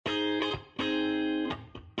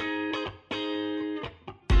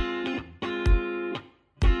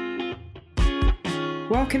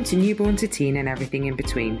Welcome to Newborn to Teen and Everything in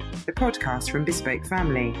Between, the podcast from Bespoke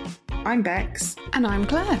Family. I'm Bex. And I'm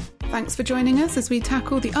Claire. Thanks for joining us as we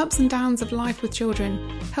tackle the ups and downs of life with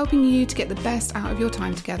children, helping you to get the best out of your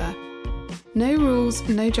time together. No rules,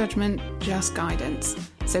 no judgment, just guidance.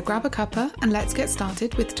 So grab a cuppa and let's get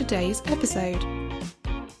started with today's episode.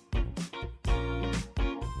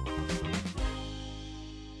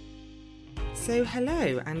 So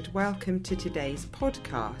hello and welcome to today's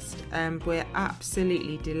podcast. We're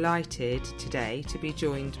absolutely delighted today to be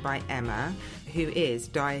joined by Emma, who is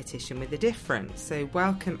Dietitian with a Difference. So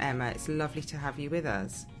welcome, Emma. It's lovely to have you with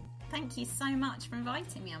us. Thank you so much for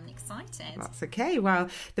inviting me. I'm excited. That's okay. Well,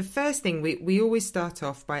 the first thing, we always start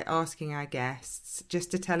off by asking our guests just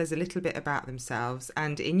to tell us a little bit about themselves.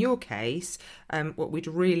 And in your case, what we'd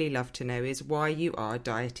really love to know is why you are a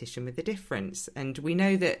Dietitian with a Difference. And we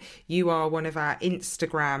know that you are one of our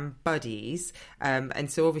Instagram buddies. And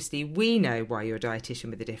so obviously we know why you're a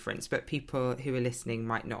Dietitian with a Difference, but people who are listening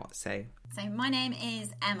might not. So my name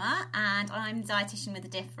is Emma and I'm a Dietitian with a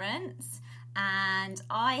Difference. And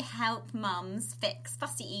I help mums fix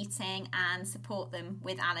fussy eating and support them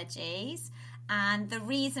with allergies. And the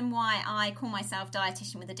reason why I call myself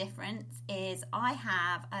Dietitian with a Difference is I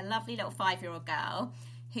have a lovely little 5-year-old girl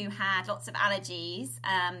who had lots of allergies,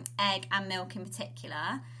 egg and milk in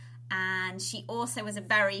particular. And she also was a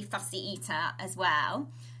very fussy eater as well.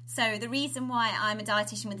 So the reason why I'm a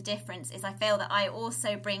Dietitian with a Difference is I feel that I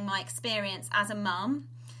also bring my experience as a mum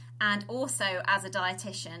and also as a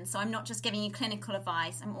dietitian. So I'm not just giving you clinical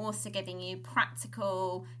advice, I'm also giving you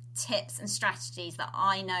practical tips and strategies that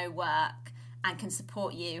I know work and can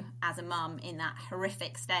support you as a mum in that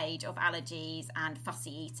horrific stage of allergies and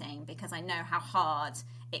fussy eating, because I know how hard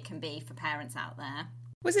it can be for parents out there.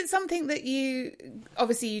 Was it something that you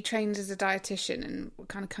trained as a dietitian and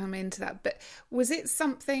kind of come into that, but was it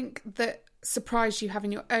something that surprised you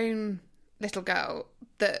having your own little girl,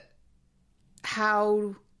 that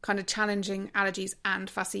how kind of challenging allergies and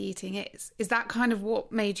fussy eating is? Is that kind of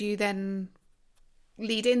what made you then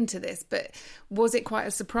lead into this? But was it quite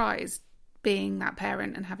a surprise being that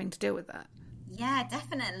parent and having to deal with that? Yeah,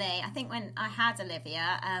 definitely. I think when I had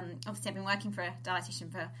Olivia, obviously I've been working for a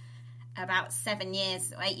dietitian for about 7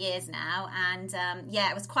 years or 8 years now, and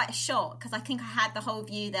it was quite a shock, because I think I had the whole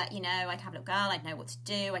view that, I'd have a little girl, I'd know what to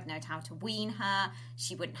do, I'd know how to wean her,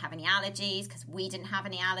 she wouldn't have any allergies because we didn't have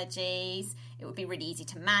any allergies, it would be really easy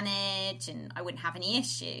to manage and I wouldn't have any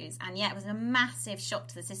issues. And it was a massive shock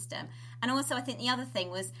to the system. And also I think the other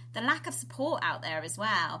thing was the lack of support out there as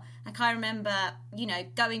well. Like I remember,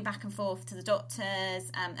 going back and forth to the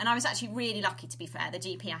doctors, and I was actually really lucky, to be fair. The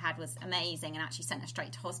GP I had was amazing and actually sent her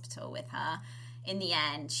straight to hospital with her in the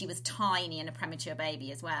end. She was tiny and a premature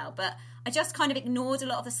baby as well. But I just kind of ignored a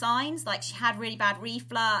lot of the signs. Like she had really bad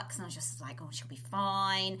reflux and I was just like, oh, she'll be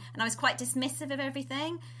fine. And I was quite dismissive of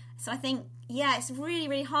everything. So I think, it's really,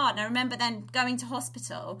 really hard. And I remember then going to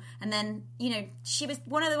hospital and then, she was,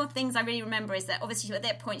 one of the things I really remember is that obviously at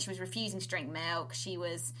that point she was refusing to drink milk. She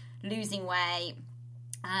was losing weight.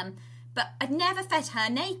 But I'd never fed her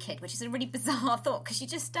naked, which is a really bizarre thought because you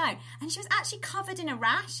just don't. And she was actually covered in a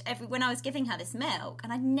rash when I was giving her this milk,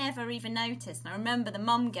 and I'd never even noticed. And I remember the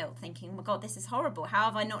mum guilt thinking, oh my God, this is horrible. How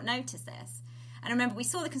have I not noticed this? And I remember we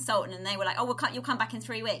saw the consultant and they were like, oh, you'll come back in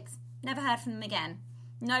 3 weeks. Never heard from them again.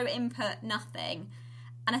 No input, nothing.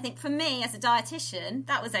 And I think for me as a dietitian,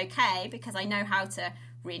 that was okay because I know how to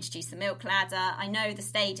reintroduce the milk ladder. I know the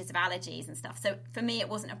stages of allergies and stuff. So for me, it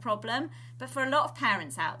wasn't a problem. But for a lot of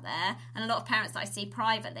parents out there and a lot of parents that I see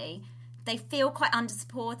privately, they feel quite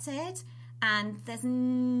under-supported and there's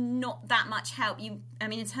not that much help. In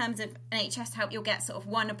terms of NHS help, you'll get sort of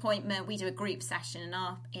one appointment. We do a group session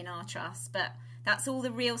in our trust, but that's all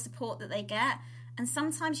the real support that they get. And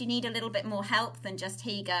sometimes you need a little bit more help than just,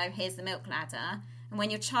 here you go, here's the milk ladder. And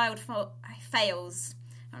when your child fails,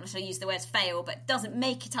 I'm not sure I use the word fail, but doesn't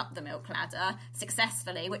make it up the milk ladder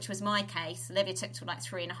successfully, which was my case. Olivia took till like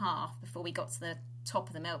 3.5 before we got to the top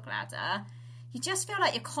of the milk ladder. You just feel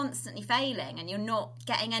like you're constantly failing and you're not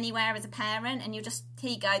getting anywhere as a parent, and you're just,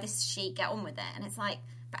 here you go, this is sheet, get on with it. And it's like,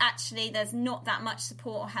 but actually there's not that much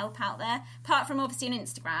support or help out there. Apart from obviously on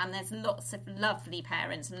Instagram, there's lots of lovely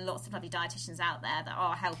parents and lots of lovely dietitians out there that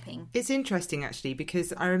are helping. It's interesting actually,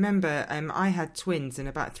 because I remember I had twins, and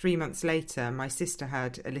about 3 months later my sister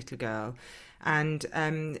had a little girl, and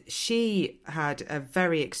she had a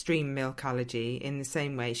very extreme milk allergy in the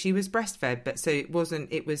same way. She was breastfed, but so it was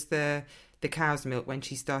the the cow's milk when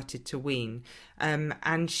she started to wean.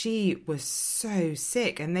 And she was so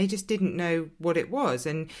sick and they just didn't know what it was.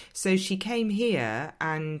 And so she came here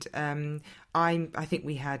and I think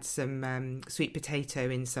we had some sweet potato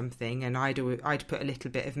in something, and I'd put a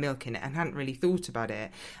little bit of milk in it and hadn't really thought about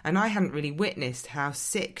it. And I hadn't really witnessed how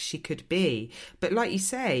sick she could be. But like you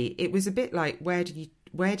say, it was a bit like, where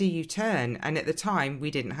do you turn? And at the time,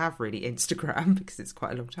 we didn't have really Instagram because it's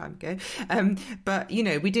quite a long time ago. But, you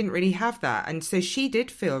know, we didn't really have that. And so she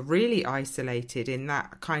did feel really isolated in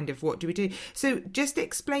that kind of, what do we do? So just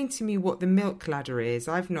explain to me what the milk ladder is.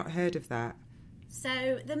 I've not heard of that.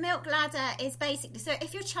 So the milk ladder is basically, so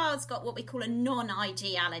if your child's got what we call a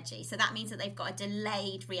non-IG allergy, so that means that they've got a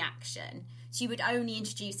delayed reaction. So you would only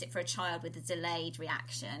introduce it for a child with a delayed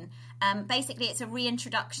reaction. Basically, it's a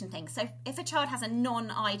reintroduction thing. So if a child has a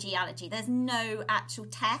non-IG allergy, there's no actual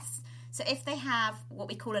test. So if they have what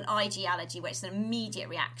we call an IG allergy, which is an immediate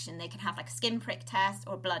reaction, they can have like a skin prick test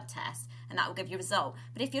or a blood test, and that will give you a result.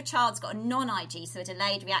 But if your child's got a non-IG, so a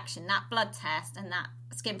delayed reaction, that blood test and that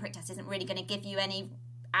skin prick test isn't really going to give you any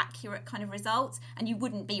accurate kind of results, and you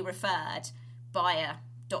wouldn't be referred by a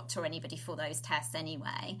doctor or anybody for those tests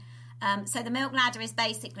anyway. So the milk ladder is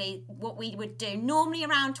basically what we would do normally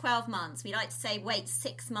around 12 months. We like to say wait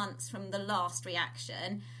 6 months from the last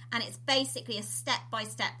reaction. And it's basically a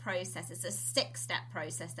step-by-step process. It's a 6-step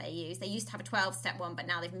process they use. They used to have a 12-step one, but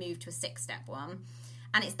now they've moved to a 6-step one.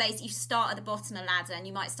 And it's basically, you start at the bottom of the ladder and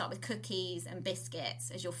you might start with cookies and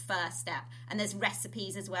biscuits as your first step. And there's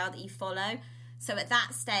recipes as well that you follow. So at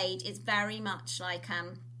that stage, it's very much like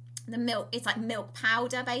the milk, it's like milk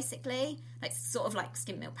powder basically, like sort of like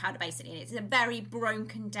skim milk powder basically. And it's a very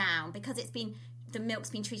broken down, because the milk's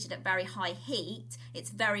been treated at very high heat, it's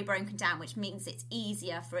very broken down, which means it's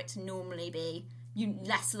easier for it to normally be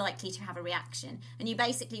less likely to have a reaction. And you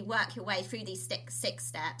basically work your way through these six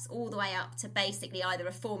steps all the way up to basically either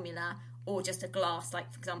a formula or just a glass,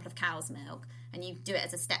 like for example of cow's milk, and you do it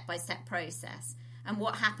as a step-by-step process. And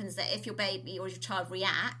what happens that if your baby or your child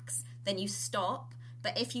reacts, then you stop.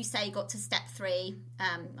 But if you say you got to step 3,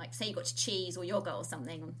 like say you got to cheese or yogurt or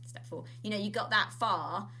something, step 4, you got that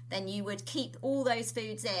far, then you would keep all those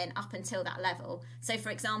foods in up until that level. So for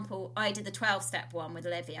example, I did the 12-step one with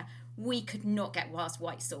Olivia. We could not get past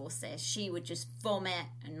white sauces. She would just vomit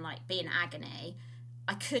and like be in agony.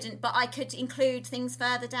 I couldn't, but I could include things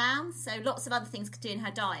further down. So lots of other things could do in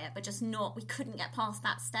her diet, but just not, we couldn't get past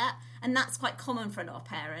that step. And that's quite common for a lot of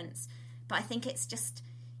parents. But I think it's just,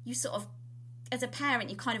 you sort of, as a parent,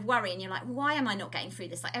 you kind of worry and you're like, why am I not getting through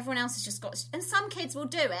this? Like everyone else has just got, and some kids will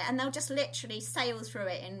do it and they'll just literally sail through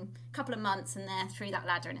it in a couple of months and they're through that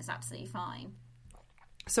ladder and it's absolutely fine.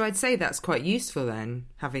 So I'd say that's quite useful then,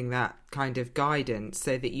 having that kind of guidance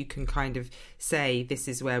so that you can kind of say this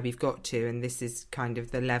is where we've got to and this is kind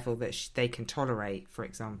of the level that they can tolerate, for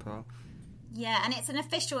example. Yeah, and it's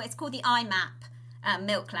it's called the IMAP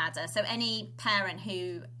milk ladder. So any parent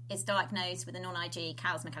who is diagnosed with a non-IG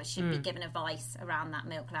cow's milk allergy should be given advice around that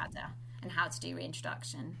milk ladder and how to do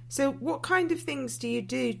reintroduction. So what kind of things do you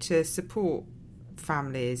do to support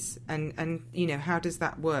families and how does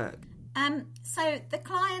that work? So the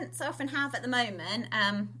clients I often have at the moment,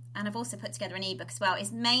 and I've also put together an ebook as well,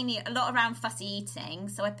 is mainly a lot around fussy eating.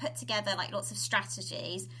 So I put together like lots of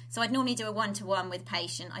strategies. So I'd normally do a one-to-one with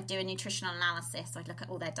patient. I'd do a nutritional analysis. So I'd look at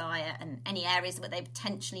all their diet and any areas where they're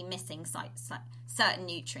potentially missing certain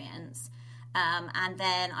nutrients. And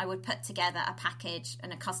then I would put together a package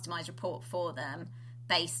and a customised report for them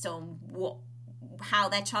based on how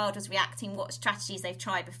their child was reacting, what strategies they've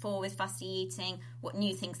tried before with fussy eating, what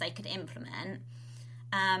new things they could implement.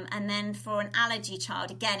 And then for an allergy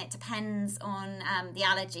child, again, it depends on the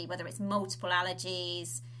allergy, whether it's multiple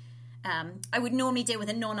allergies. I would normally deal with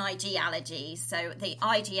a non-IG allergy. So the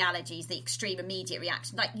IG allergies, the extreme immediate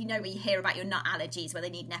reaction, like, when you hear about your nut allergies where they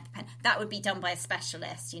need an EpiPen, that would be done by a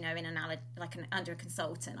specialist, in under a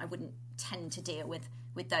consultant. I wouldn't tend to deal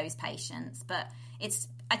with those patients, but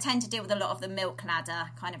I tend to deal with a lot of the milk ladder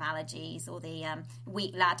kind of allergies, or the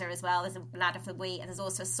wheat ladder as well. There's a ladder for wheat and there's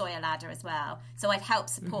also a soya ladder as well. So I'd help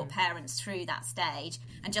support parents through that stage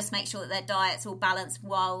and just make sure that their diet's all balanced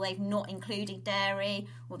while they've not included dairy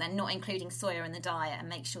or they're not including soya in the diet, and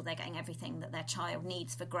make sure they're getting everything that their child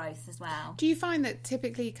needs for growth as well. Do you find that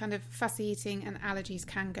typically kind of fussy eating and allergies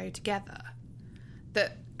can go together?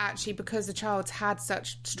 That actually, because the child's had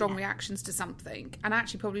such strong reactions to something and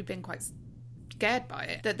actually probably been quite scared by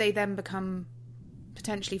it, that they then become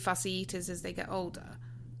potentially fussy eaters as they get older?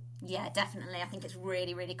 Yeah, definitely. I think it's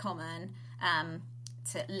really, really common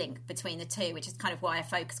to link between the two, which is kind of why I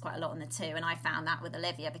focus quite a lot on the two. And I found that with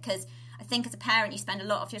Olivia, because I think as a parent you spend a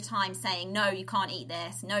lot of your time saying, no, you can't eat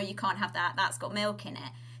this, no, you can't have that, that's got milk in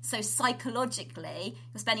it. So psychologically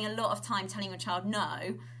you're spending a lot of time telling your child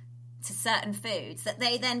no to certain foods, that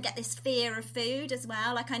they then get this fear of food as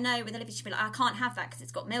well. Like I know with Olivia, she'd be like, I can't have that because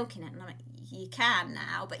it's got milk in it, and I'm like, you can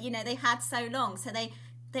now, but they've had so long, so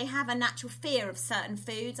they have a natural fear of certain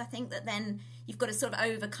foods. I think that then you've got to sort of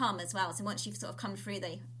overcome as well. So once you've sort of come through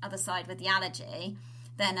the other side with the allergy,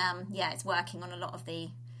 then it's working on a lot of the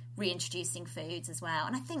reintroducing foods as well.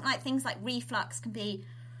 And I think like things like reflux can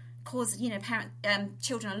cause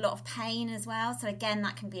children a lot of pain as well. So again,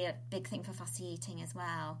 that can be a big thing for fussy eating as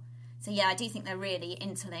well. So yeah, I do think they're really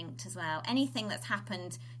interlinked as well. Anything that's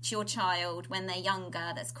happened to your child when they're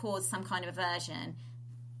younger that's caused some kind of aversion,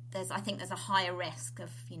 I think there's a higher risk of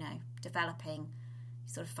developing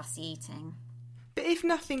sort of fussy eating. But if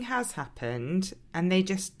nothing has happened and they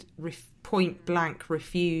just point blank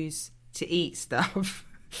refuse to eat stuff,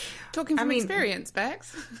 talking from experience,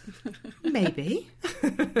 Bex, maybe.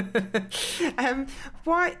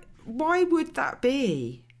 Why would that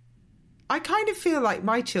be? I kind of feel like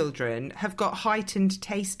my children have got heightened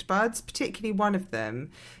taste buds, particularly one of them,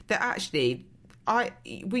 that actually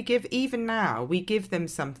we give them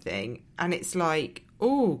something and it's like,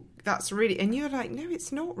 oh, that's really, and you're like, no,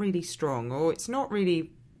 it's not really strong, or it's not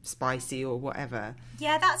really spicy, or whatever.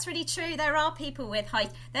 Yeah, that's really true. There are people with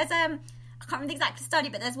there's I can't remember the exact study,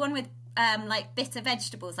 but there's one with like bitter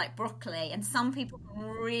vegetables like broccoli, and some people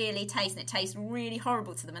really taste, and it tastes really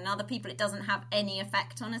horrible to them, and other people it doesn't have any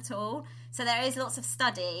effect on at all. So there is lots of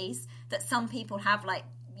studies that some people have like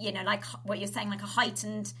what you're saying, like a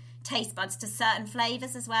heightened taste buds to certain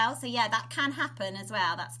flavours as well. So yeah, that can happen as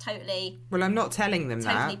well. That's totally... Well, I'm not telling them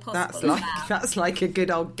totally that. That's like a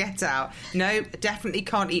good old get out. No, definitely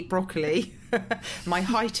can't eat broccoli. My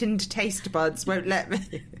heightened taste buds won't let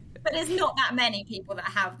me. But there's not that many people that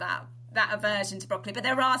have that aversion to broccoli, but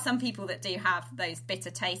there are some people that do have those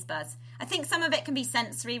bitter taste buds. I think some of it can be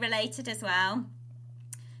sensory related as well.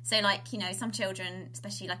 So like, some children,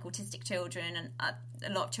 especially like autistic children, and a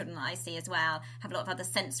lot of children that I see as well, have a lot of other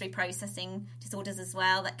sensory processing disorders as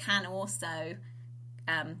well that can also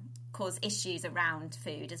cause issues around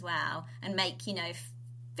food as well, and make,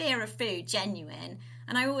 fear of food genuine.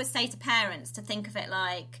 And I always say to parents to think of it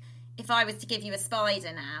like, if I was to give you a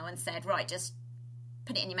spider now and said, right, just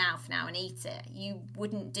put it in your mouth now and eat it, you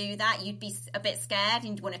wouldn't do that. You'd be a bit scared,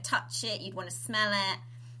 and you'd want to touch it, you'd want to smell it,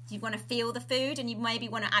 you'd want to feel the food, and you maybe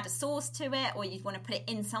want to add a sauce to it, or you'd want to put it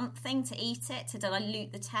in something to eat it, to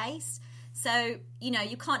dilute the taste. So, you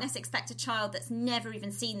can't necessarily expect a child that's never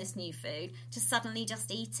even seen this new food to suddenly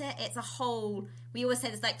just eat it. It's a whole, we always say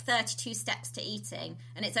there's like 32 steps to eating,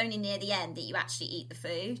 and it's only near the end that you actually eat the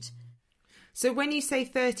food. So when you say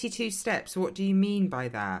 32 steps, what do you mean by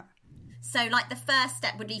that? So like the first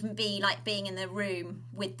step would even be like being in the room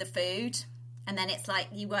with the food. And then it's like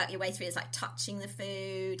you work your way through, it's like touching the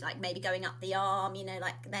food, like maybe going up the arm,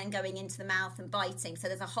 like then going into the mouth and biting. So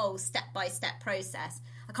there's a whole step-by-step process.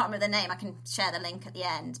 I can't remember the name. I can share the link at the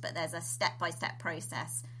end, but there's a step-by-step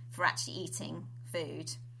process for actually eating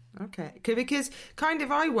food. Okay. Because kind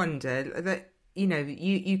of I wonder that,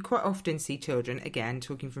 you quite often see children, again,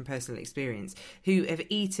 talking from personal experience, who have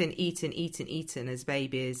eaten as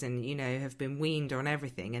babies and, have been weaned on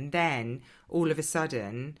everything. And then all of a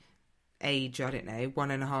sudden... age, I don't know,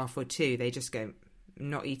 1.5 or 2, they just go,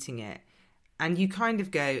 not eating it. And you kind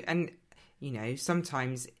of go, and,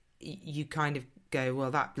 sometimes you kind of go,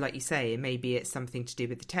 well, that, like you say, maybe it's something to do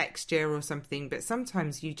with the texture or something, but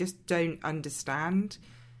sometimes you just don't understand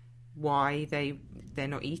why they're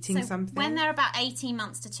not eating something. When they're about 18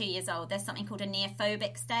 months to 2 years old, there's something called a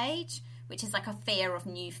neophobic stage, which is like a fear of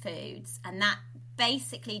new foods. And that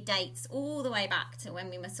basically dates all the way back to when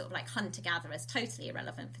we were sort of like hunter-gatherers, totally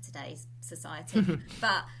irrelevant for today's society.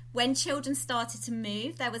 But when children started to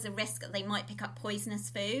move, there was a risk that they might pick up poisonous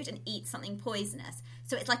food and eat something poisonous.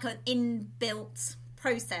 So it's like an inbuilt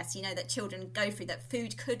process, that children go through, that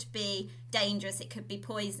food could be dangerous, it could be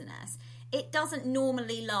poisonous. It doesn't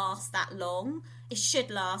normally last that long. It should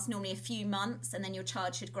last normally a few months, and then your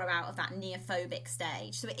child should grow out of that neophobic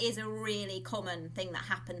stage. So it is a really common thing that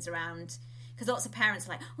happens around... Because lots of parents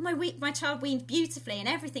are like, oh, my child weaned beautifully and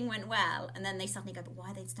everything went well. And then they suddenly go, but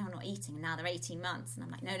why are they still not eating? And now they're 18 months. And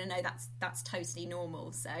I'm like, no, that's totally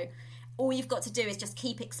normal. So all you've got to do is just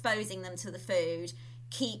keep exposing them to the food,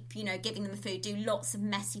 keep, giving them the food, do lots of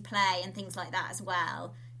messy play and things like that as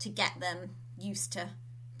well to get them used to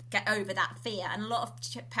get over that fear. And a lot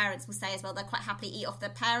of parents will say as well, they'll quite happily eat off their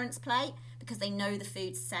parents' plate because they know the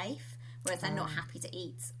food's safe. whereas they're not happy to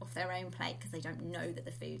eat off their own plate because they don't know that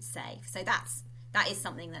the food's safe. So that is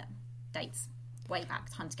something that dates way back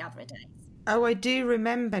to hunter-gatherer days. Oh, I do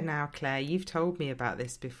remember now, Claire. You've told me about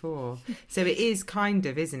this before. So it is kind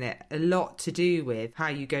of, isn't it, a lot to do with how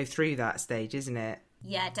you go through that stage, isn't it?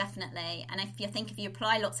 Yeah, definitely. And if you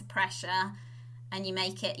apply lots of pressure and you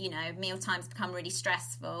make it, meal times become really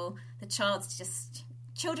stressful,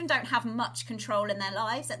 children don't have much control in their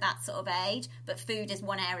lives at that sort of age, but food is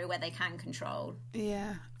one area where they can control.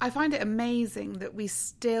 Yeah. I find it amazing that we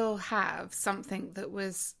still have something that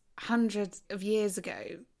was hundreds of years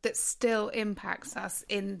ago that still impacts us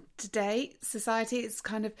in today society. It's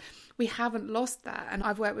kind of, we haven't lost that. And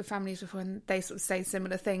I've worked with families before and they sort of say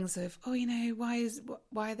similar things of,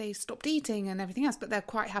 why are they stopped eating and everything else, but they'll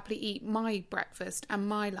quite happily eat my breakfast and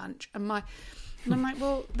my lunch and I'm like,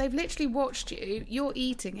 well, they've literally watched you're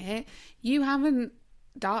eating it, you haven't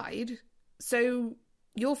died, so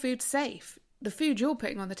your food's safe. The food you're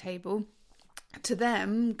putting on the table to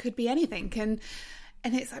them could be anything.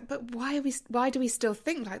 And it's like, but why do we still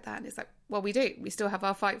think like that? And it's like, well, we do. We still have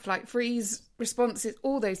our fight, flight, freeze responses,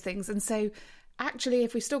 all those things. And so actually,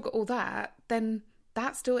 if we've still got all that, then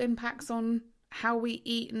that still impacts on how we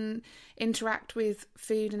eat and interact with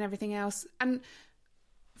food and everything else. And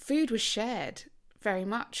food was shared very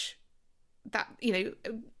much. That,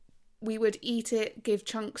 we would eat it, give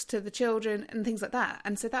chunks to the children and things like that.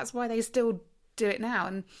 And so that's why they still do it now.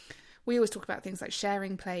 And we always talk about things like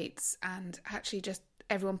sharing plates and actually just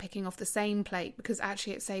everyone picking off the same plate, because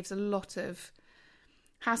actually it saves a lot of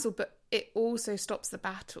hassle, but it also stops the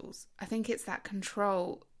battles. I think it's that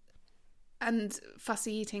control, and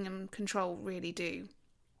fussy eating and control really do.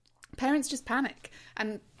 Parents just panic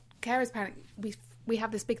and carers panic. We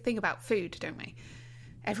have this big thing about food, don't we?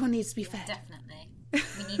 Everyone needs to be fed. Definitely.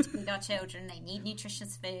 We need to feed our children. They need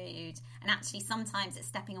nutritious food. And actually sometimes it's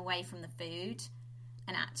stepping away from the food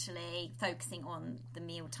and actually focusing on the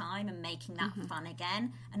meal time and making that fun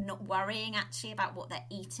again, and not worrying actually about what they're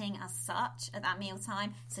eating as such at that meal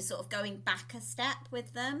time. So sort of going back a step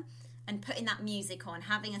with them and putting that music on,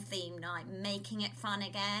 having a theme night, making it fun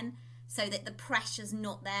again, so that the pressure's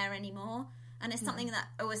not there anymore. And it's something that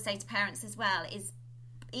I always say to parents as well, is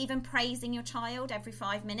even praising your child every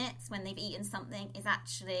 5 minutes when they've eaten something is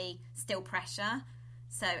actually still pressure.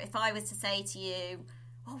 So if I was to say to you,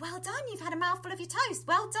 oh, well done, you've had a mouthful of your toast,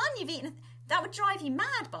 well done, you've eaten, that would drive you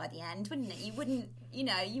mad by the end, wouldn't it? You wouldn't,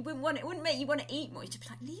 you wouldn't want it, wouldn't make you want to eat more. You'd just be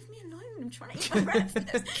like, leave me alone, I'm trying to eat my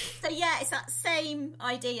breakfast. So yeah, it's that same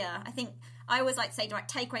idea. I think I always like to say, right,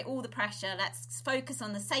 take away all the pressure, let's focus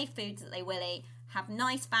on the safe foods that they will eat, have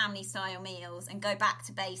nice family style meals, and go back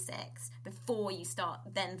to basics before you start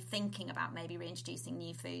then thinking about maybe reintroducing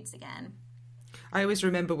new foods again. I always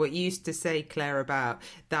remember what you used to say, Claire, about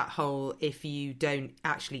that whole, if you don't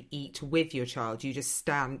actually eat with your child, you just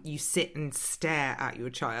you sit and stare at your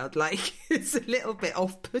child. Like, it's a little bit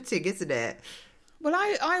off-putting, isn't it? Well,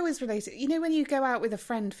 I always relate it. When you go out with a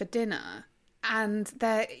friend for dinner and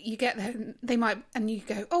you get there, they might, and you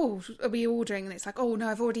go, oh, are we ordering? And it's like, oh, no,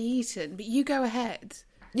 I've already eaten. But you go ahead.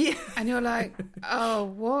 Yeah. And you're like, oh,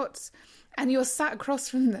 what? And you're sat across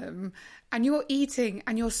from them and you're eating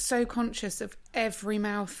and you're so conscious of every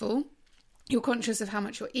mouthful. You're conscious of how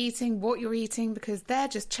much you're eating, what you're eating, because they're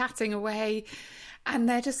just chatting away and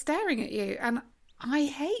they're just staring at you. And I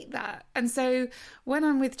hate that. And so when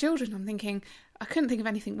I'm with children, I'm thinking, I couldn't think of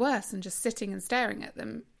anything worse than just sitting and staring at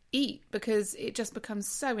them eat, because it just becomes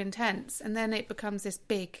so intense. And then it becomes this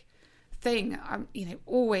big thing.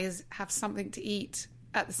 Always have something to eat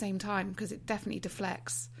at the same time, because it definitely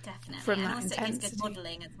deflects from that intensity. And also it's good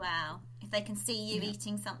modelling as well. If they can see you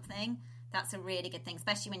eating something, that's a really good thing,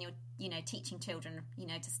 especially when you're teaching children,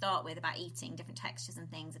 to start with, about eating different textures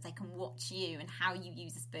and things. If they can watch you and how you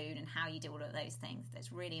use a spoon and how you do all of those things,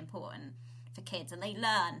 that's really important for kids, and they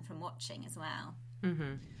learn from watching as well.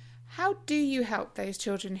 Mm-hmm. How do you help those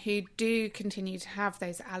children who do continue to have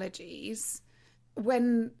those allergies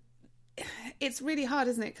when it's really hard,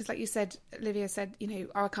 isn't it? Because like you said, Olivia said, oh,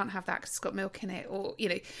 I can't have that because it's got milk in it, or,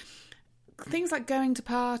 things like going to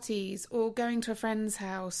parties or going to a friend's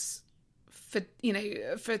house for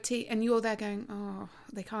tea, and you're there going, oh,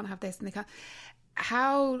 they can't have this and they can't.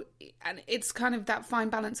 And it's kind of that fine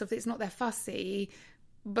balance of, it's not they're fussy,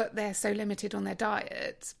 but they're so limited on their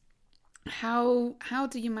diet. How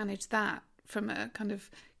do you manage that from a kind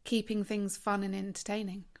of keeping things fun and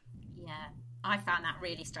entertaining? Yeah, I found that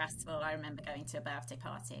really stressful. I remember going to a birthday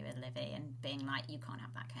party with Livy and being like, you can't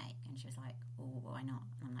have that cake. And she was like, oh, why not?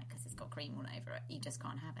 And I'm like, because it's got cream all over it. You just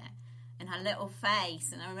can't have it. And her little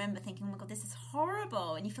face. And I remember thinking, oh my God, this is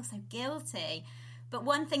horrible. And you feel so guilty. But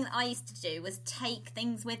one thing that I used to do was take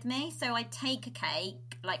things with me. So I'd take a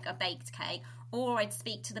cake, like a baked cake, or I'd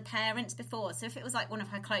speak to the parents before. So if it was like one of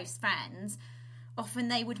her close friends, often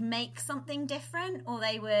they would make something different, or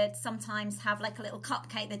they would sometimes have like a little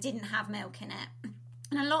cupcake that didn't have milk in it.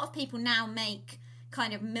 And a lot of people now make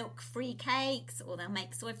kind of milk-free cakes, or they'll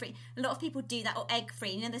make soy-free. A lot of people do that, or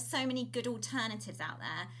egg-free. You know, there's so many good alternatives out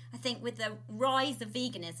there. I think with the rise of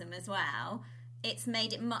veganism as well, it's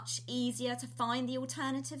made it much easier to find the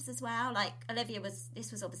alternatives as well. Like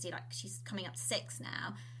this was obviously like, she's coming up to 6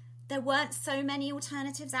 now. There weren't so many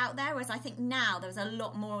alternatives out there, whereas I think now there's a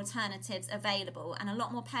lot more alternatives available, and a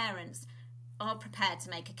lot more parents are prepared to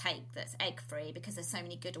make a cake that's egg-free because there's so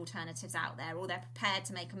many good alternatives out there, or they're prepared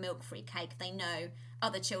to make a milk-free cake if they know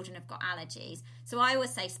other children have got allergies. So I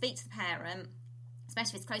always say, speak to the parent,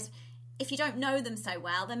 especially if it's close. If you don't know them so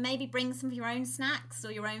well, then maybe bring some of your own snacks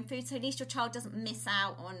or your own food, so at least your child doesn't miss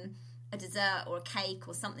out on a dessert or a cake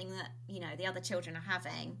or something that, you know, the other children are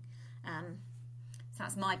having. So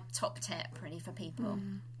that's my top tip, really, for people.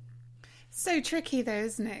 So tricky, though,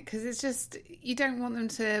 isn't it? Because it's just, you don't want them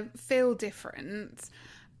to feel different,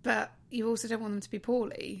 but you also don't want them to be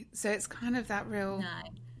poorly. So it's kind of that real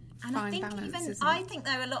and fine I think balance, even, isn't it? I think,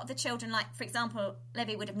 though, a lot of the children, like, for example,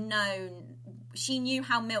 Livy would have known, she knew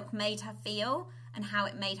how milk made her feel and how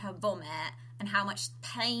it made her vomit and how much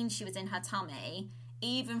pain she was in her tummy.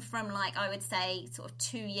 Even from, like, I would say sort of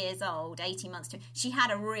 2 years old, 18 months to, she had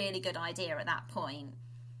a really good idea at that point.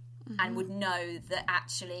 And would know that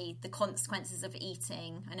actually the consequences of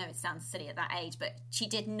eating, I know it sounds silly at that age, but she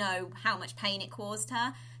did know how much pain it caused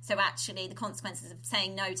her. So actually the consequences of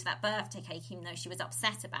saying no to that birthday cake, even though she was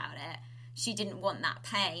upset about it, she didn't want that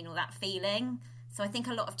pain or that feeling. So I think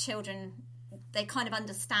a lot of children, they kind of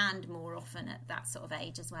understand more often at that sort of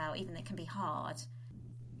age as well, even though it can be hard.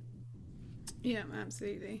 Yeah,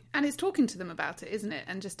 absolutely. And it's talking to them about it, isn't it?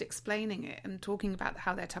 And just explaining it and talking about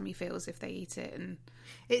how their tummy feels if they eat it. And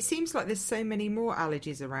it seems like there's so many more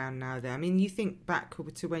allergies around now, though. I mean, you think back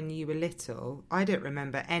to when you were little, I don't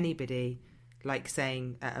remember anybody like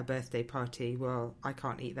saying at a birthday party, well, I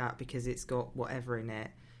can't eat that because it's got whatever in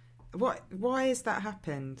it. Why has that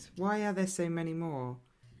happened? Why are there so many more?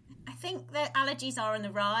 I think that allergies are on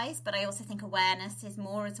the rise, but I also think awareness is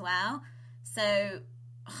more as well. So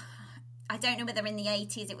I don't know whether in the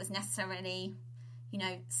 80s it was necessarily, you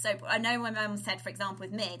know, so I know my mum said, for example,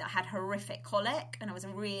 with me, that I had horrific colic and I was a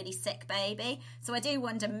really sick baby. So I do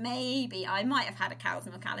wonder, maybe I might have had a cow's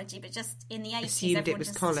milk allergy, but just in the 80s, assumed it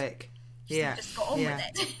was colic. Yeah, just got on with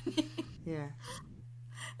it. Yeah,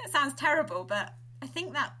 that sounds terrible, but I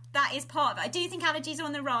think that is part of it. I do think allergies are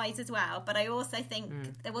on the rise as well, but I also think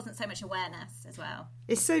there wasn't so much awareness as well.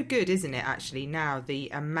 It's so good, isn't it, actually, now, the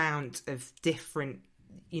amount of different,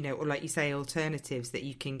 you know, or like you say, alternatives that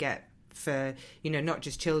you can get for, you know, not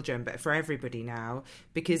just children, but for everybody now,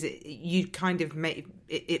 because you kind of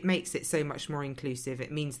it makes it so much more inclusive.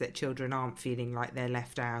 It means that children aren't feeling like they're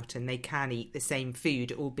left out and they can eat the same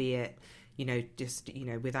food, albeit, you know, just, you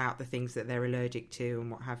know, without the things that they're allergic to and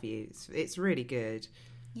what have you. It's really good.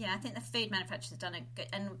 Yeah, I think the food manufacturers have done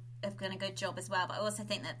a good job as well, but I also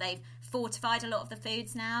think that they've fortified a lot of the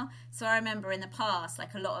foods now. So I remember in the past,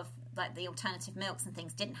 like a lot of like the alternative milks and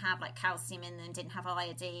things didn't have like calcium in them, didn't have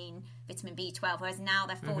iodine, vitamin B12, whereas now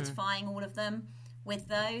they're fortifying all of them with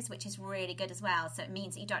those, which is really good as well. So it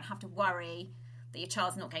means that you don't have to worry that your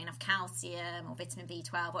child's not getting enough calcium or vitamin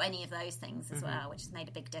B12 or any of those things as well, which has made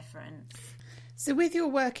a big difference. So with your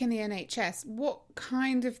work in the NHS, what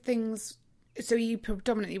kind of things, so are you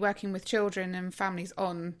predominantly working with children and families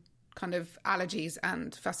on kind of allergies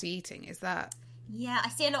and fussy eating, is that? Yeah, I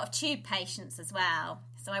see a lot of tube patients as well.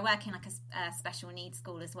 So I work in like a special needs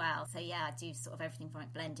school as well. So yeah, I do sort of everything from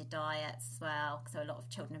like blended diets as well. So a lot of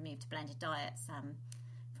children have moved to blended diets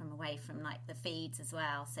from away from like the feeds as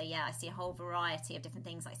well. So yeah, I see a whole variety of different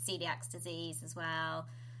things like celiac disease as well,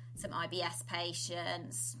 some IBS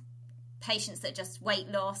patients that just weight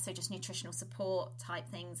loss, so just nutritional support type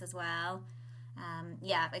things as well.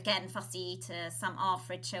 Yeah, again, fussy eaters, some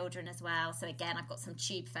ARFID children as well. So again, I've got some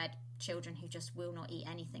tube-fed children who just will not eat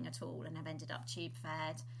anything at all and have ended up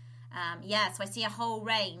tube-fed. Yeah, so I see a whole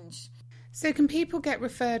range. So can people get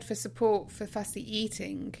referred for support for fussy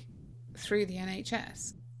eating through the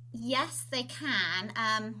NHS? Yes, they can.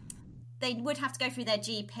 They would have to go through their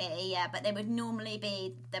GP, yeah, but there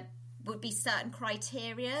would be certain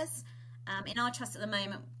criterias. In our trust at the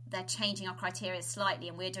moment, they're changing our criteria slightly,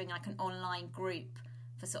 and we're doing like an online group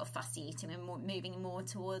for sort of fussy eating and moving more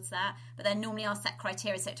towards that. But there normally are set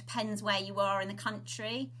criteria, so it depends where you are in the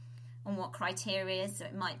country on what criteria. So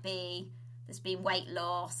it might be there's been weight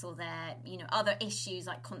loss, or they're, you know, other issues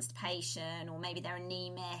like constipation, or maybe they're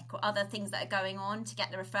anemic, or other things that are going on to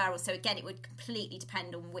get the referral. So again, it would completely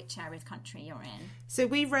depend on which area of the country you're in. So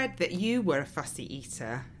we read that you were a fussy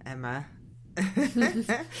eater, Emma.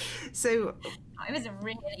 So I was a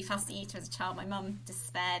really fussy eater as a child. My mum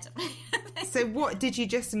despaired. So what did you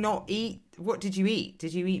just not eat? What did you eat?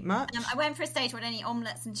 Did you eat much? I went for a stage where I'd eat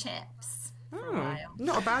omelettes and chips.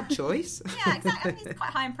 Not a bad choice. Yeah, exactly. I mean, it's quite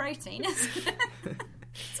high in protein.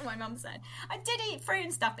 That's what my mum said. I did eat fruit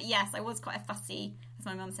and stuff, but yes, I was quite a fussy, as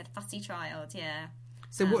my mum said, fussy child. Yeah.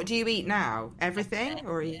 So what do you eat now? Everything,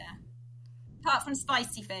 or yeah. Apart from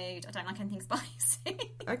spicy food, I don't like anything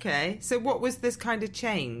spicy. Okay. So what was this kind of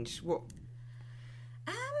change? What?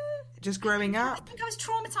 Just growing up? I think I was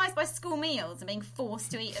traumatised by school meals and being forced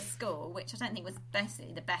to eat at school, which I don't think was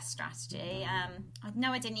basically the best strategy. I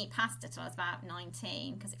know I didn't eat pasta till I was about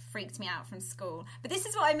 19 because it freaked me out from school. But this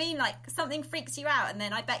is what I mean, like, something freaks you out, and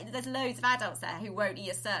then I bet there's loads of adults there who won't eat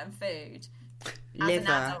a certain food. As an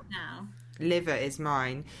adult now. Liver is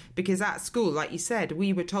mine. Because at school, like you said,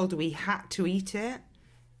 we were told we had to eat it.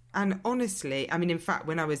 And honestly, I mean, in fact,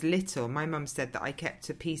 when I was little, my mum said that I kept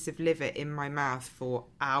a piece of liver in my mouth for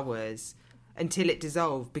hours until it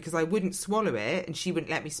dissolved, because I wouldn't swallow it and she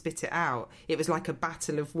wouldn't let me spit it out. It was like a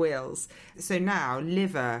battle of wills. So now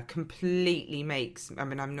liver completely makes, I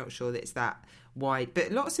mean, I'm not sure that it's that wide,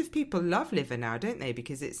 but lots of people love liver now, don't they?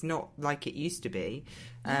 Because it's not like it used to be.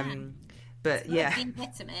 Yeah. But it's yeah.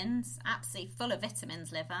 Vitamins, absolutely full of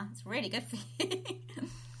vitamins, liver. It's really good for you.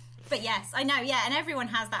 But yes, I know, yeah, and everyone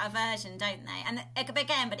has that aversion, don't they? And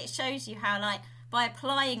again, but it shows you how, like, by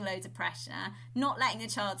applying loads of pressure, not letting the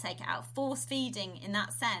child take it out, force feeding in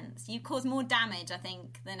that sense, you cause more damage, I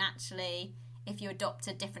think, than actually if you adopt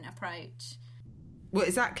a different approach. Well,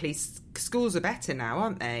 exactly. Schools are better now,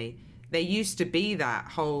 aren't they? There used to be that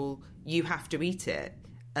whole, you have to eat it.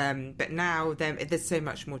 But now there's so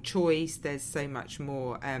much more choice. There's so much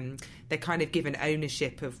more. They're kind of given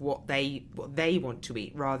ownership of what they want to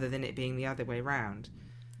eat, rather than it being the other way around.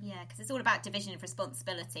 Yeah, because it's all about division of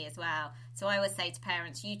responsibility as well. So I always say to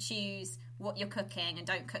parents, you choose what you're cooking and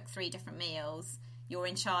don't cook 3 different meals. You're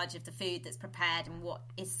in charge of the food that's prepared and what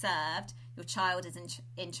is served. Your child is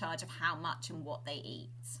in charge of how much and what they eat.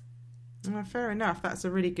 Well, fair enough. That's a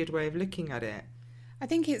really good way of looking at it. I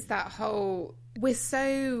think it's that whole, we're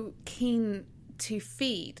so keen to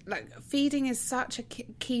feed. Like, feeding is such a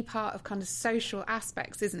key part of kind of social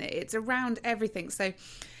aspects, isn't it? It's around everything. So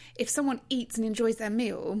if someone eats and enjoys their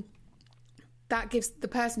meal, that gives the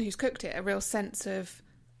person who's cooked it a real sense of,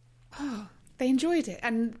 oh, they enjoyed it,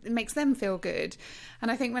 and it makes them feel good.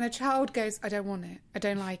 And I think when a child goes, I don't want it, I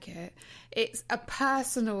don't like it, it's a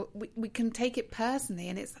personal, we can take it personally,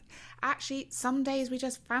 and it's actually, some days we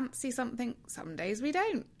just fancy something, some days we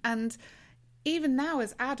don't. And even now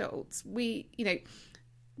as adults, we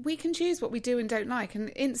can choose what we do and don't like,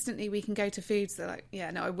 and instantly we can go to foods that are like,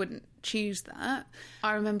 yeah, no, I wouldn't choose that.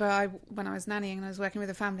 I remember when I was nannying and I was working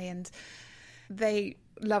with a family, and they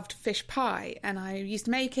loved fish pie, and I used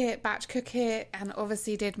to make it, batch cook it, and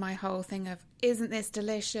obviously did my whole thing of, isn't this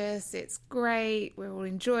delicious? It's great, we're all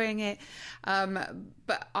enjoying it.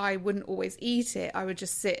 But I wouldn't always eat it. I would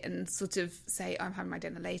just sit and sort of say, I'm having my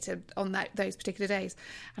dinner later on those particular days.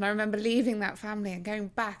 And I remember leaving that family and going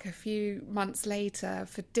back a few months later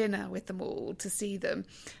for dinner with them all to see them.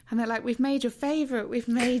 And they're like, we've made your favourite, we've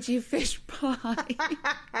made you fish pie.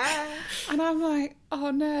 And I'm like,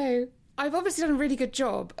 oh no. I've obviously done a really good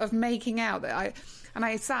job of making out that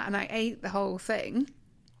I sat and I ate the whole thing.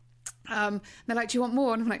 They're like, do you want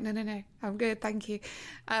more? And I'm like, no, I'm good, thank you.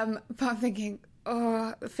 But I'm thinking,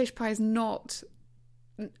 oh, the fish pie is not,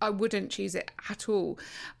 I wouldn't choose it at all.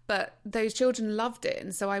 But those children loved it.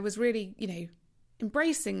 And so I was really,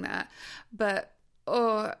 embracing that. But,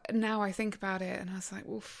 now I think about it and I was like,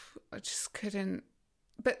 oof, I just couldn't.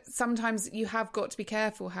 But sometimes you have got to be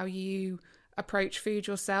careful how you approach food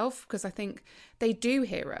yourself, because I think they do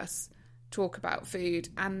hear us talk about food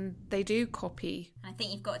and they do copy. I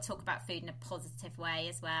think you've got to talk about food in a positive way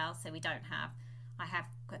as well, so we don't have, I have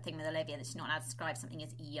got a thing with Olivia that she's not allowed to describe something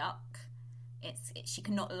as yuck. She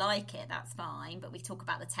cannot like it, that's fine, but we talk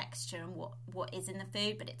about the texture and what is in the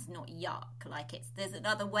food, but it's not yuck. Like, there's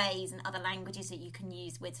other ways and other languages that you can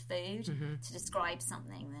use with food to describe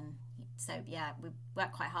something. So yeah, we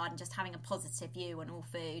work quite hard and just having a positive view on all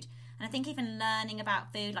food. And I think even learning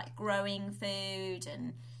about food, like growing food,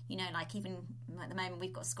 and like even at the moment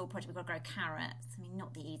we've got a school project, we've got to grow carrots. I mean,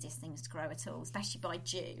 not the easiest things to grow at all, especially by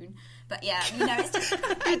June. But yeah, it's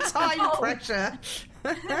just time pressure.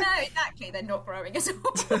 No, exactly, they're not growing at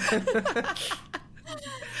all.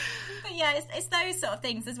 But yeah, it's those sort of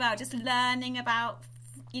things as well. Just learning about,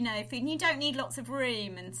 food. And you don't need lots of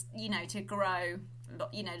room and, to grow,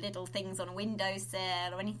 little things on a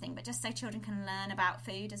windowsill or anything. But just so children can learn about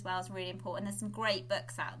food as well is really important. There's some great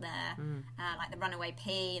books out there, like The Runaway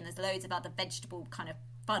Pea, and there's loads of other vegetable kind of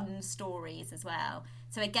fun stories as well.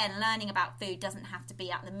 So again, learning about food doesn't have to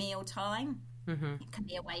be at the meal time. Mm-hmm. It can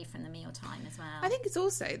be away from the meal time as well. I think it's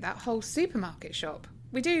also that whole supermarket shop.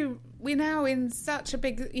 We're now in such a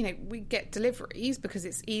big, we get deliveries because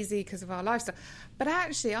it's easy because of our lifestyle. But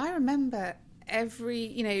actually, I remember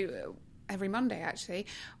every Monday, actually,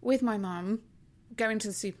 with my mum, going to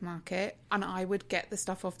the supermarket, and I would get the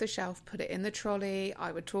stuff off the shelf, put it in the trolley.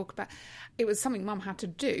 I would talk about... It was something Mum had to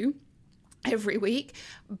do every week,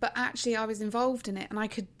 but actually I was involved in it, and I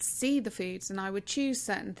could see the foods, and I would choose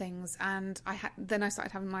certain things, and then I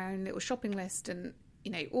started having my own little shopping list, and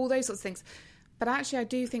all those sorts of things. But actually I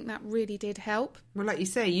do think that really did help. Well, like you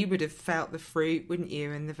say, you would have felt the fruit, wouldn't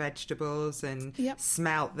you, and the vegetables, and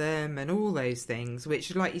smelt them and all those things,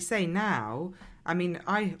 which, like you say, now, I mean,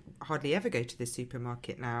 I hardly ever go to the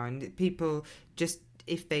supermarket now, and people just,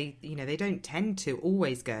 if they, they don't tend to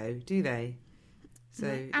always go, do they? So,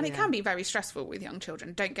 and it can be very stressful with young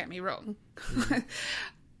children, don't get me wrong.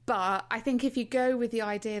 But I think if you go with the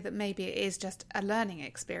idea that maybe it is just a learning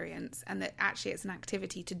experience and that actually it's an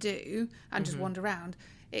activity to do and just wander around,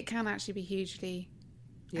 it can actually be hugely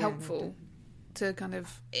helpful to kind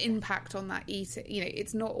of impact on that eating.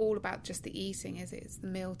 It's not all about just the eating, is it? It's the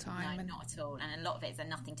meal time. No, not at all. And a lot of it has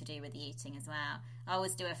nothing to do with the eating as well. I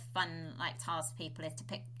always do a fun task for people is to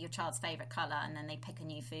pick your child's favourite colour, and then they pick a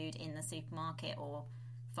new food in the supermarket or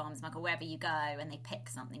farmer's market or wherever you go, and they pick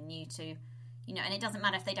something new to... and it doesn't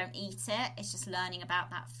matter if they don't eat it, it's just learning about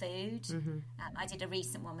that food. Mm-hmm. I did a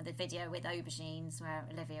recent one with a video with aubergines where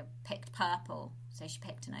Olivia picked purple, so she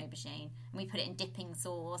picked an aubergine, and we put it in dipping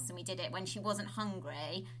sauce, and we did it when she wasn't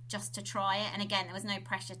hungry, just to try it. And again, there was no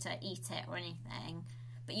pressure to eat it or anything,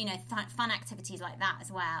 but fun activities like that as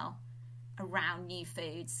well around new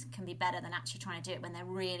foods can be better than actually trying to do it when they're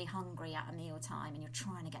really hungry at a meal time and you're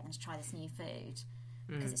trying to get them to try this new food.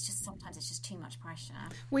 Because sometimes it's just too much pressure.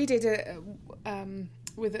 We did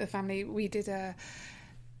with a family,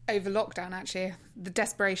 over lockdown, actually, the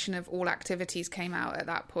desperation of all activities came out at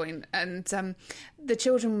that point. And the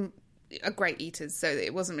children are great eaters, so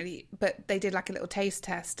it wasn't really... But they did a little taste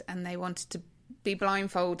test, and they wanted to be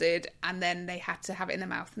blindfolded, and then they had to have it in their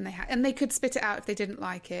mouth, and they could spit it out if they didn't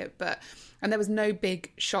like it. And there was no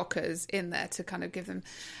big shockers in there to kind of give them...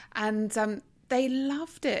 And... they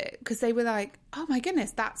loved it because they were like, oh my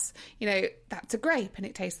goodness, that's a grape and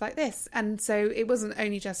it tastes like this. And so it wasn't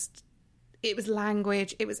only just, it was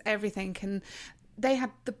language, it was everything. And they had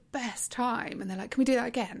the best time, and they're like, can we do that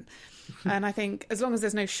again? And I think as long as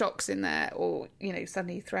there's no shocks in there, or,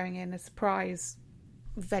 suddenly throwing in a surprise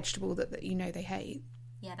vegetable that they hate.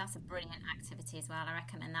 Yeah, that's a brilliant activity as well. I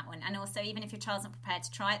recommend that one. And also, even if your child's not prepared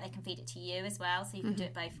to try it, they can feed it to you as well, so you can do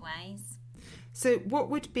it both ways. So what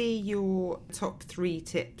would be your top 3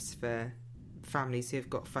 tips for families who have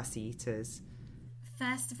got fussy eaters?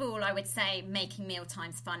 First of all, I would say making meal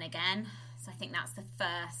times fun again. So I think that's the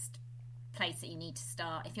first place that you need to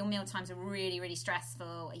start. If your meal times are really, really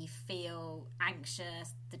stressful, or you feel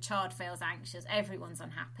anxious, the child feels anxious, everyone's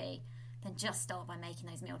unhappy, then just start by making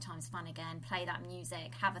those meal times fun again. Play that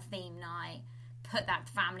music, have a theme night, put that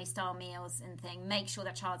family style meals and thing, make sure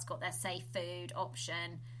that child's got their safe food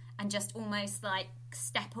option, and just almost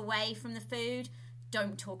step away from the food.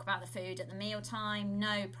 Don't talk about the food at the meal time.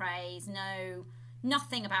 No praise,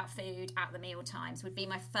 nothing about food at the meal times would be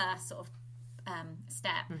my first sort of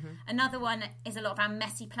step. Mm-hmm. Another one is a lot around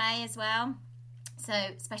messy play as well. So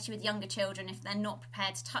especially with younger children, if they're not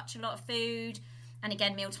prepared to touch a lot of food, and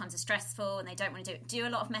again, meal times are stressful and they don't want to do a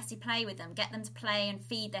lot of messy play with them. Get them to play and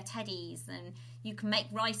feed their teddies, and you can make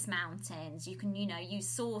rice mountains. You can, use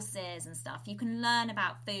sauces and stuff. You can learn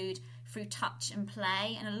about food through touch and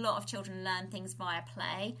play, and a lot of children learn things via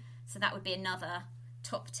play. So that would be another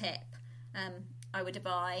top tip I would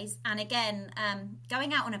advise. And again,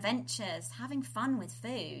 going out on adventures, having fun with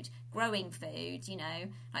food, growing food,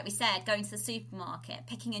 like we said, going to the supermarket,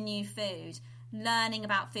 picking a new food, learning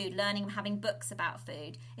about food, having books about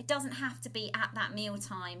food. It doesn't have to be at that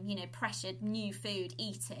mealtime, pressured new food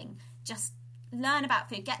eating. Just learn about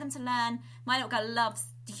food. Get them to learn. My little girl loves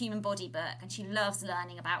the Human Body book, and she loves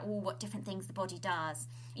learning about what different things the body does.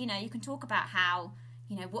 You can talk about how,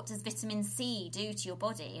 what does vitamin C do to your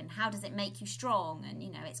body, and how does it make you strong, and,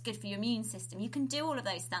 it's good for your immune system. You can do all of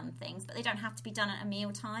those fun things, but they don't have to be done at a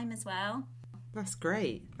mealtime as well. That's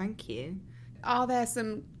great. Thank you. Are there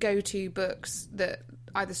some go-to books that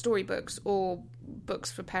either storybooks or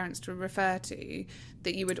books for parents to refer to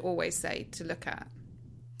that you would always say to look at?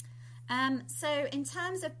 So in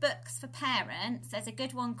terms of books for parents, there's a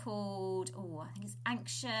good one called, I think it's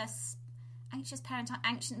Anxious Parent Time,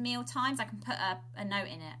 Anxious Meal Times. I can put a note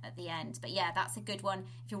in it at the end. But yeah, that's a good one.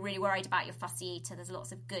 If you're really worried about your fussy eater, there's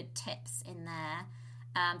lots of good tips in there.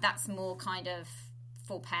 That's more kind of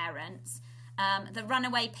for parents. The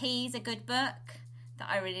Runaway Peas, a good book that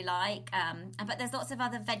I really like. But there's lots of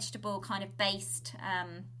other vegetable kind of based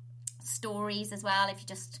stories as well. If you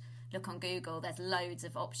just look on Google, there's loads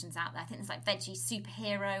of options out there. I think there's like veggie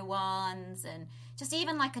superhero ones, and just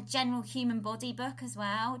even like a general human body book as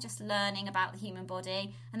well, just learning about the human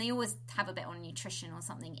body. And they always have a bit on nutrition or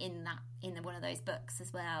something in one of those books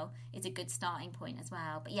as well. It's a good starting point as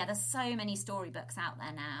well. But yeah, there's so many storybooks out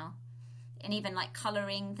there now, and even like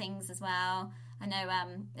colouring things as well. I know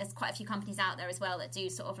there's quite a few companies out there as well that do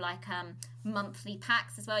sort of like monthly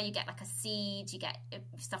packs as well. You get like a seed, you get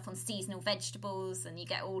stuff on seasonal vegetables, and you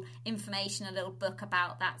get all information, a little book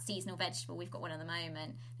about that seasonal vegetable. We've got one at the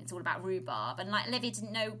moment. It's all about rhubarb. And like Olivia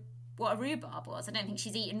didn't know what a rhubarb was. I don't think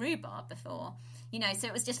she's eaten rhubarb before. So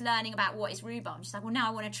it was just learning about what is rhubarb. And she's like, well, now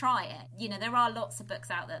I want to try it. There are lots of books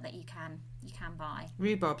out there that you can buy.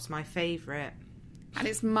 Rhubarb's my favourite. And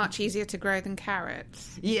it's much easier to grow than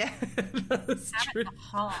carrots. Yeah, that's true.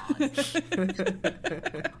 Carrots are hard.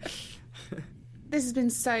 This has been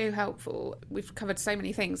so helpful. We've covered so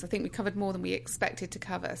many things. I think we covered more than we expected to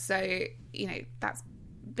cover. So, that's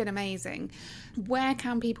been amazing. Where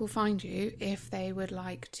can people find you if they would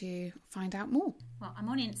like to find out more? Well, I'm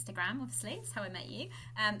on Instagram, obviously. That's how I met you.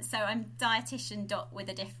 So I'm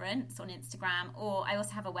dietitian.withadifference on Instagram, or I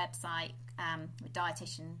also have a website,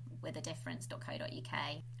 dietitianwithadifference.co.uk,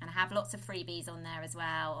 and I have lots of freebies on there as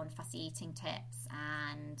well on fussy eating tips,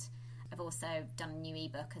 and I've also done a new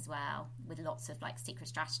ebook as well with lots of like secret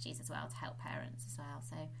strategies as well to help parents as well.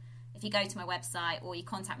 So if you go to my website or you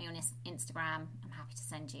contact me on Instagram, I'm happy to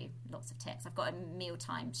send you lots of tips. I've got a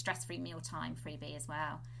stress-free mealtime freebie as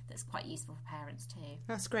well that's quite useful for parents too.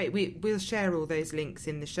 That's great. We'll share all those links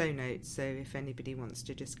in the show notes, so if anybody wants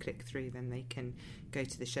to just click through, then they can go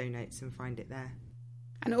to the show notes and find it there.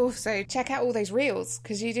 And also check out all those reels,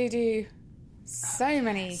 because you do so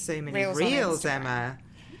many reels, Emma.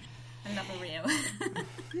 I love a reel.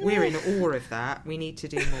 We're in awe of that. We need to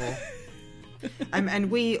do more.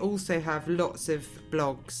 And we also have lots of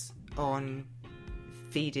blogs on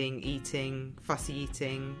feeding, eating, fussy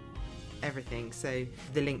eating, everything. So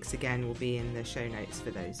the links again will be in the show notes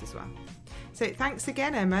for those as well. So thanks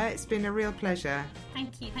again, Emma. It's been a real pleasure.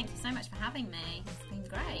 Thank you. Thank you so much for having me. It's been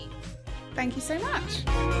great. Thank you so much.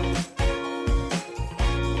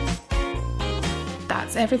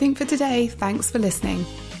 That's everything for today. Thanks for listening.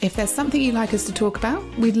 If there's something you'd like us to talk about,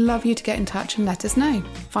 we'd love you to get in touch and let us know.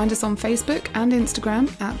 Find us on Facebook and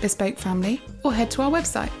Instagram at Bespoke Family, or head to our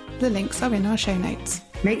website. The links are in our show notes.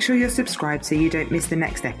 Make sure you're subscribed so you don't miss the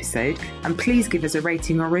next episode, and please give us a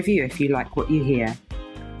rating or review if you like what you hear.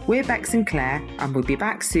 We're Bex and Claire, and we'll be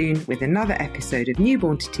back soon with another episode of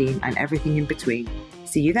Newborn to Teen and everything in between.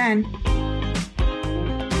 See you then.